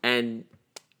 Yeah. And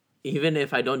even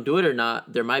if I don't do it or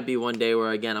not, there might be one day where,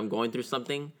 again, I'm going through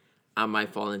something, I might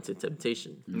fall into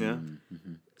temptation. Yeah.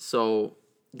 So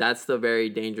that's the very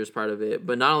dangerous part of it.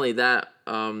 But not only that,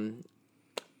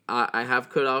 I have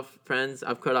cut off friends.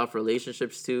 I've cut off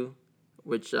relationships too,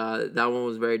 which that one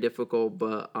was very difficult.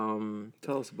 But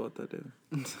Tell us about that, David.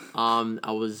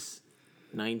 I was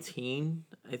 19,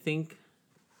 I think.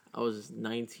 I was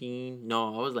 19.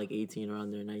 No, I was like 18, around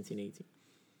there, 19, 18.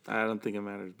 I don't think it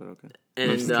matters, but okay.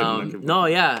 And just kidding, I'm kidding. no,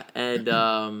 yeah, and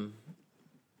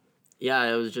yeah,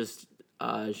 it was just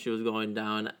she was going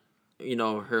down, you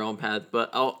know, her own path,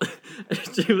 but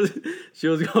she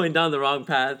was going down the wrong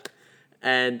path,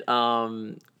 and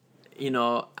you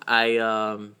know,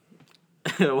 I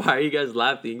why are you guys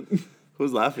laughing,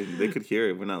 Who's laughing? They could hear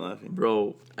it. We're not laughing. bro?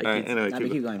 All right, anyway, Now,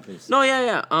 keep going, please. No,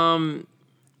 yeah.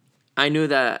 I knew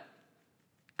that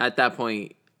at that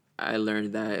point. I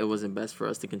learned that it wasn't best for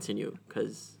us to continue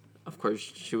because, of course,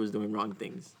 she was doing wrong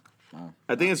things.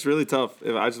 I think it's really tough.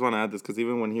 If I just want to add this because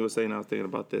even when he was saying, I was thinking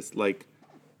about this. Like,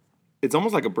 it's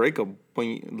almost like a breakup when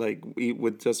you, like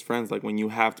with just friends. Like when you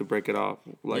have to break it off,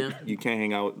 like Yeah. you can't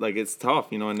hang out. Like it's tough,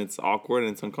 you know, and it's awkward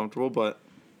and it's uncomfortable. But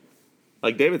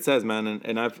like David says, man,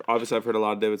 and I've heard a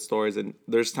lot of David's stories, and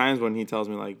there's times when he tells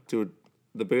me like, dude,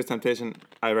 the biggest temptation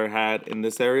I've ever had in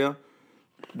this area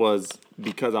was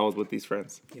because I was with these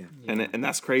friends. Yeah. And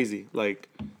that's crazy. Like,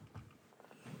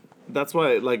 that's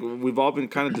why, like, we've all been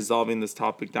kind of dissolving this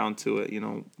topic down to it. You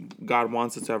know, God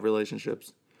wants us to have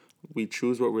relationships. We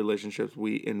choose what relationships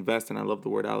we invest in. I love the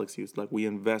word Alex used. Like, we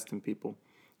invest in people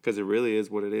because it really is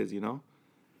what it is, you know?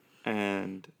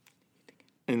 And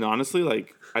honestly,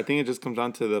 like, I think it just comes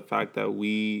down to the fact that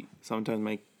we sometimes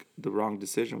make the wrong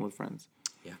decision with friends.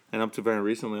 Yeah. And up to very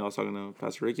recently, I was talking to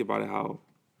Pastor Ricky about it, how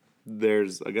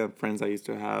there's, again, friends I used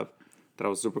to have that I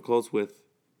was super close with,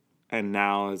 and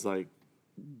now it's like,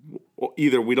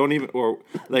 either we don't even, or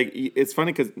like, it's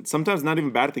funny because sometimes not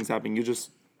even bad things happen. You just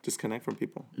disconnect from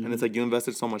people. Mm-hmm. And it's like you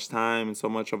invested so much time and so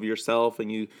much of yourself,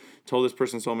 and you told this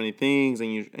person so many things,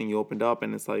 and you opened up,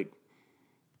 and it's like,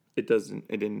 it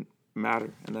didn't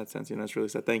matter in that sense. You know, it's really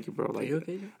sad. Thank you, bro. Like, you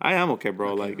okay? I am okay,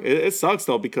 bro. Okay, like, bro. It sucks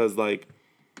though, because like,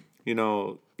 you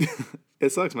know,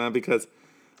 it sucks, man, because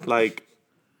like,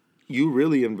 you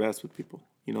really invest with people,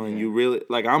 you know, and you really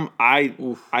like. I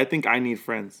think I need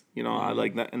friends, you know. I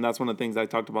like that, and that's one of the things I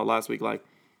talked about last week. Like,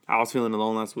 I was feeling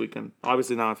alone last week, and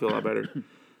obviously now I feel a lot better,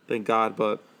 thank God.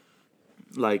 But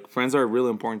like, friends are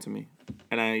really important to me,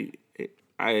 and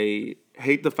I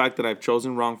hate the fact that I've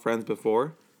chosen wrong friends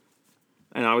before,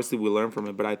 and obviously we learn from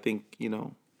it. But I think, you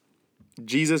know,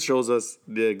 Jesus shows us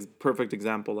the perfect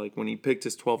example. Like when he picked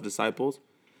his 12 disciples,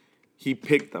 he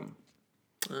picked them.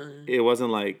 It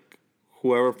wasn't like,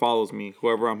 whoever follows me,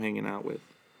 whoever I'm hanging out with,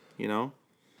 you know?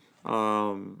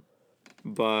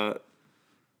 But,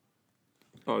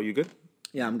 oh, you good?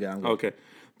 Yeah, I'm good. Okay.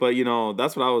 But, you know,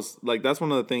 that's what I was, like, that's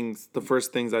one of the things, the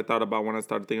first things I thought about when I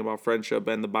started thinking about friendship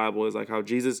and the Bible is, like, how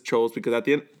Jesus chose, because at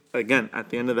the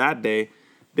end of that day,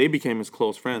 they became his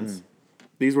close friends.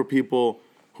 These were people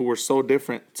who were so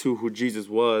different to who Jesus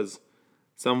was.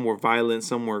 Some were violent,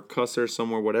 some were cussers, some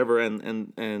were whatever,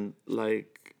 and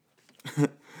like,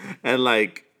 and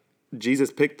like,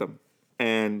 Jesus picked them,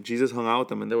 and Jesus hung out with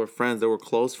them, and they were friends. They were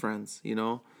close friends, you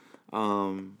know.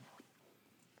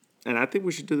 And I think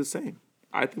we should do the same.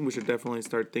 I think we should definitely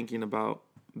start thinking about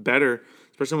better,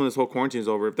 especially when this whole quarantine is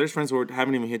over. If there's friends who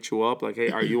haven't even hit you up, like,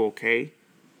 hey, are you okay?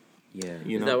 Yeah.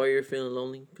 You Is know, that why you're feeling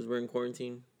lonely? Because we're in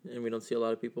quarantine and we don't see a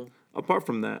lot of people? apart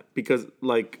from that, because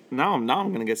like now I'm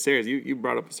gonna get serious. You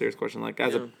brought up a serious question. Like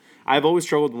Yeah. I've always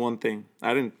struggled with one thing.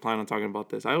 I didn't plan on talking about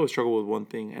this. I always struggle with one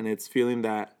thing, and it's feeling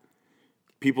that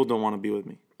people don't want to be with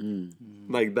me.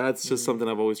 Like that's just something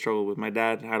I've always struggled with. My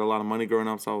dad had a lot of money growing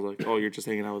up, so I was like, oh, you're just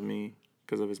hanging out with me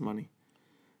because of his money.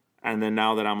 And then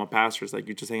now that I'm a pastor, it's like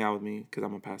you just hang out with me because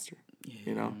I'm a pastor.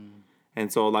 You know,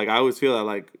 and so like I always feel that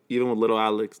like even with little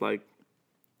Alex, like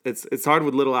it's hard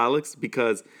with little Alex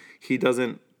because he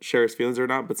doesn't share his feelings or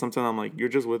not. But sometimes I'm like, you're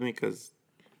just with me because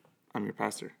I'm your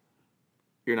pastor.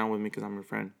 You're not with me because I'm your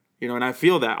friend. You know, and I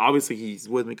feel that obviously he's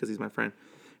with me because he's my friend,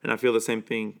 and I feel the same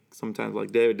thing sometimes.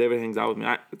 Like David hangs out with me.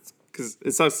 Because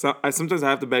it sucks. I sometimes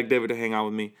have to beg David to hang out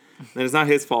with me, and it's not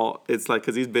his fault. It's like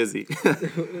because he's busy,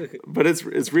 but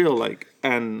it's real. Like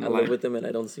and I like, live with him and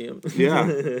I don't see him.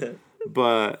 yeah,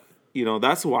 but you know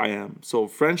that's who I am. So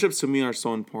friendships to me are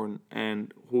so important,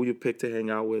 and who you pick to hang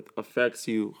out with affects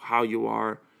you, how you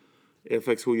are. It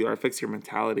affects who you are. It affects your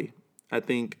mentality. I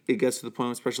think it gets to the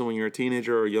point, especially when you're a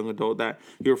teenager or a young adult, that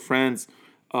your friends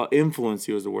influence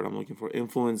you is the word I'm looking for.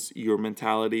 Influence your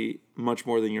mentality much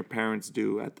more than your parents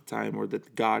do at the time or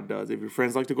that God does. If your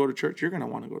friends like to go to church, you're going to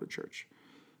want to go to church.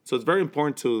 So it's very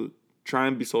important to try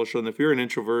and be social. And if you're an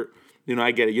introvert, you know,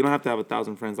 I get it. You don't have to have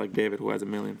 1,000 friends like David who has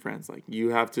 1,000,000 friends. Like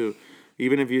you have to,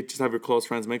 even if you just have your close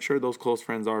friends, make sure those close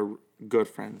friends are good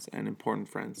friends and important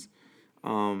friends.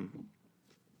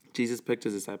 Jesus picked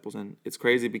his disciples, and it's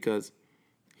crazy because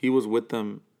he was with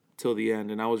them till the end.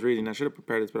 And I should have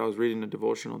prepared this, but I was reading a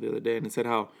devotional the other day, and it said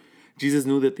how Jesus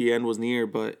knew that the end was near,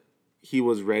 but he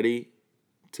was ready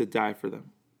to die for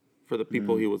them, for the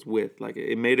people he was with. Like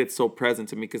it made it so present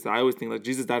to me because I always think like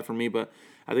Jesus died for me, but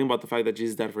I think about the fact that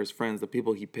Jesus died for his friends, the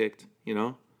people he picked, you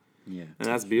know? Yeah. And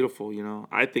that's beautiful, you know?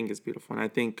 I think it's beautiful. And I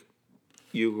think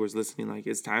you who is listening, like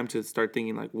it's time to start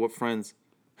thinking like what friends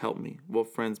help me? What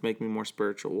friends make me more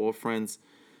spiritual? What friends,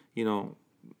 you know,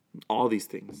 all these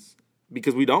things.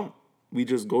 Because we don't. We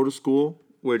just go to school,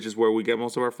 which is where we get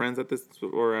most of our friends at this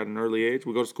or at an early age.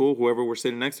 We go to school, whoever we're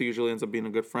sitting next to usually ends up being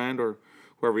a good friend or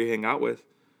whoever you hang out with.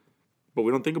 But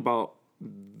we don't think about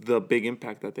the big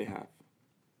impact that they have.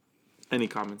 Any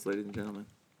comments, ladies and gentlemen?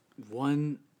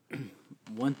 One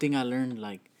thing I learned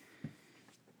like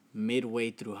midway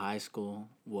through high school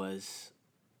was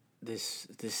this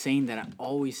saying that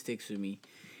always sticks with me.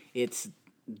 It's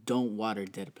don't water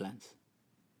dead plants.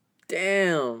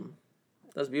 Damn.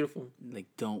 That's beautiful. Like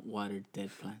don't water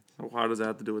dead plants. How does that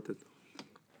have to do with it?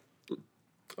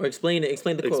 Or explain it.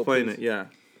 Explain the quote. Explain please. it, yeah.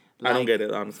 I don't Like, get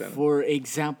it, honestly. For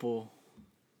example,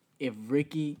 if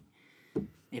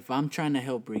I'm trying to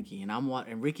help Ricky and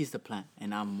and Ricky's the plant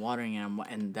and I'm watering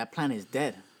and that plant is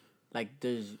dead, like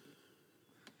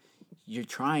you're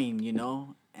trying, you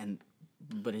know,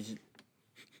 but it's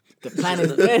the plant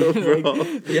is dead.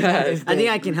 Like, Yeah. I think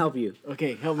I can help you.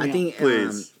 okay, help me. I think,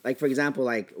 Please. like for example,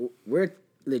 like we're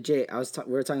legit.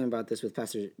 We were talking about this with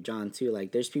Pastor John too.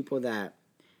 Like, there's people that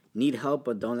need help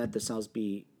but don't let themselves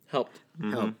be Helped.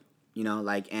 help. You know,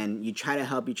 like, and you try to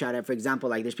help. For example,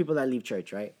 like there's people that leave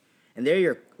church, right? And they're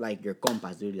your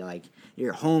compas, dude. Like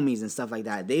your homies and stuff like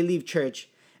that. They leave church,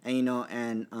 and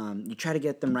you try to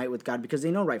get them right with God because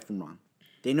they know right from wrong.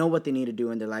 They know what they need to do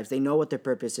in their lives. They know what their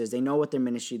purpose is. They know what their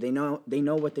ministry. They know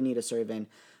what they need to serve in.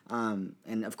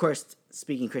 And of course,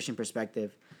 speaking Christian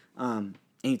perspective, and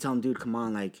you tell them, dude, come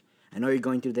on, like I know you're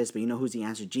going through this, but you know who's the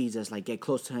answer? Jesus. Like get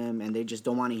close to him, and they just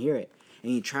don't want to hear it.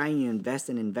 And you try and you invest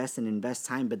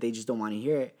time, but they just don't want to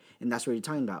hear it. And that's what you're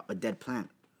talking about, a dead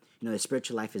plant. You know, the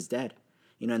spiritual life is dead.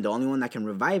 You know, and the only one that can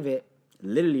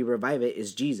literally revive it,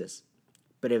 is Jesus.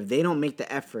 But if they don't make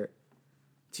the effort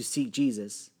to seek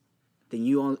Jesus, then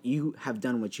you have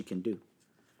done what you can do.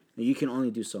 You can only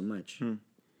do so much.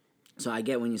 So I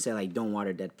get when you say like don't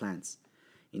water dead plants,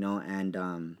 you know,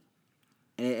 and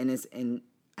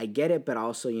I get it, but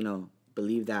also, you know,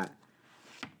 believe that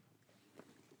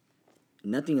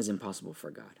nothing is impossible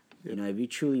for God. You know, if you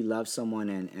truly love someone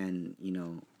and you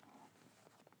know,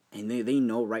 and they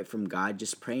know right from God,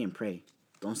 just pray and pray.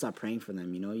 Don't stop praying for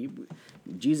them. You know,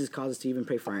 Jesus calls us to even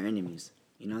pray for our enemies.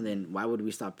 You know, then why would we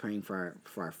stop praying for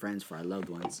our friends, for our loved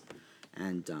ones?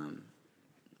 And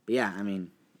but yeah, I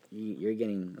mean, you're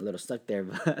getting a little stuck there,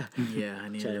 but Yeah, I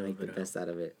need try a to little make the bit of best out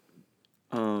of it.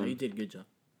 No, you did a good job.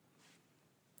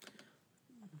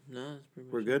 No, that's pretty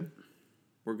much We're good?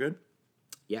 We're good?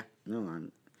 Yeah, no,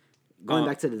 I'm going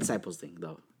back to the disciples thing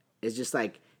though. It's just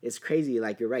like it's crazy.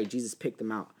 Like you're right, Jesus picked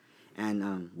them out,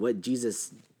 and what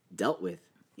Jesus dealt with.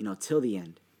 till the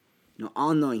end.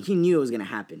 All knowing. He knew it was going to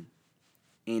happen.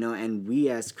 And we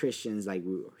as Christians, like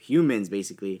humans,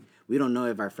 basically, we don't know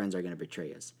if our friends are going to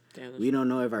betray us. We don't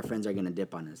know if our friends are going to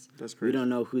dip on us. That's We crazy. don't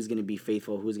know who's going to be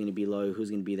faithful, who's going to be loyal, who's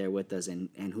going to be there with us, and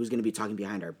who's going to be talking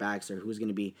behind our backs, or who's going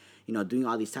to be, doing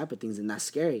all these type of things, and that's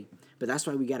scary. But that's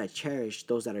why we got to cherish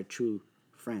those that are true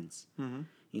friends.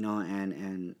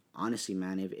 And honestly,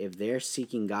 man, if they're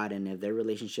seeking God, and if their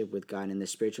relationship with God and their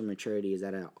spiritual maturity is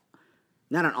at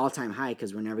not an all-time high,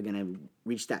 because we're never going to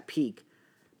reach that peak,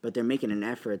 but they're making an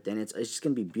effort, then it's just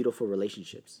going to be beautiful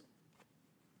relationships.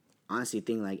 Honestly,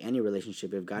 think like any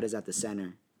relationship, if God is at the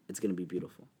center, it's going to be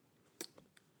beautiful.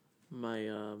 My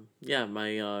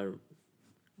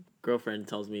girlfriend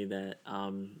tells me that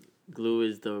glue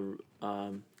is the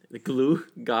glue.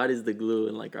 God is the glue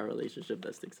in like our relationship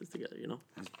that sticks us together.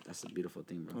 That's a beautiful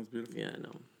thing, bro. That's beautiful. Yeah, I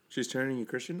know. She's turning you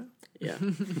Christian now?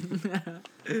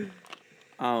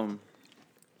 Yeah.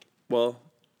 Well,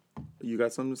 you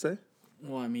got something to say?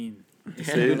 Well, I mean,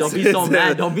 Don't be so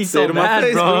mad. Don't be so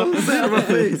mad, bro. Say it to my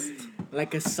face.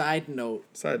 like a side note,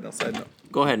 Side note.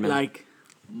 Go ahead, man. like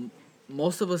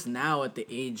most of us now at the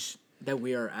age that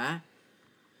we are at,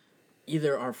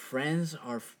 either our friends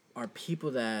are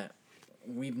people that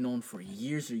we've known for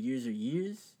years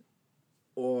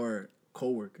or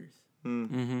coworkers.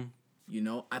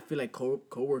 I feel like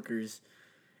coworkers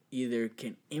either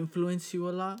can influence you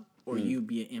a lot or you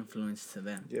be an influence to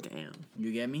them. Yep. Damn.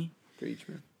 You get me? Preach,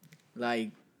 man.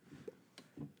 Like,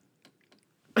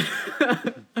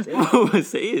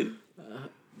 Say it.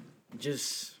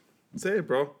 just Say it,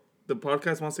 bro. The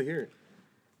podcast wants to hear it.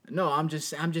 no. I'm just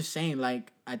saying.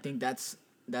 Like, I think that's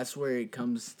where it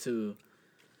comes to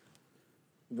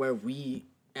where we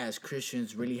as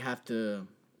Christians really have to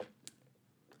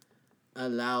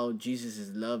allow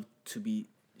Jesus' love to be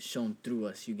shown through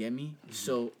us. You get me?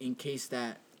 So in case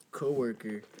that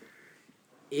coworker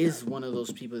is one of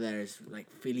those people that is like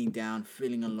feeling down,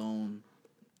 feeling alone,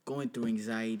 going through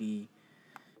anxiety,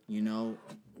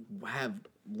 have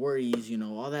worries,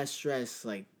 all that stress,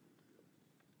 like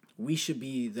we should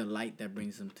be the light that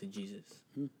brings them to Jesus.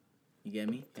 You get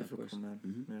me? Of course.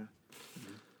 Man. Yeah.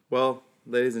 Well,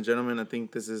 ladies and gentlemen,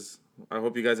 I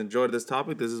hope you guys enjoyed this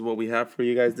topic. This is what we have for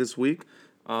you guys this week.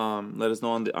 Let us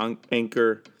know on the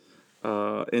Anchor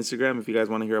Instagram if you guys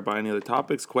want to hear about any other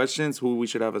topics, questions, who we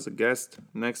should have as a guest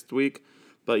next week.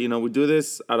 But, we do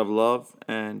this out of love,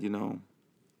 and,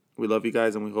 we love you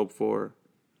guys, and we hope for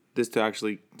this to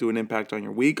actually do an impact on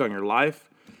your week, on your life.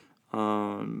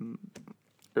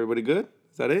 Everybody good?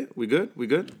 Is that it? We good?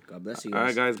 God bless you All guys.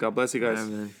 right, guys. God bless you guys. Yeah,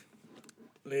 man.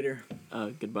 Later.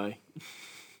 Goodbye.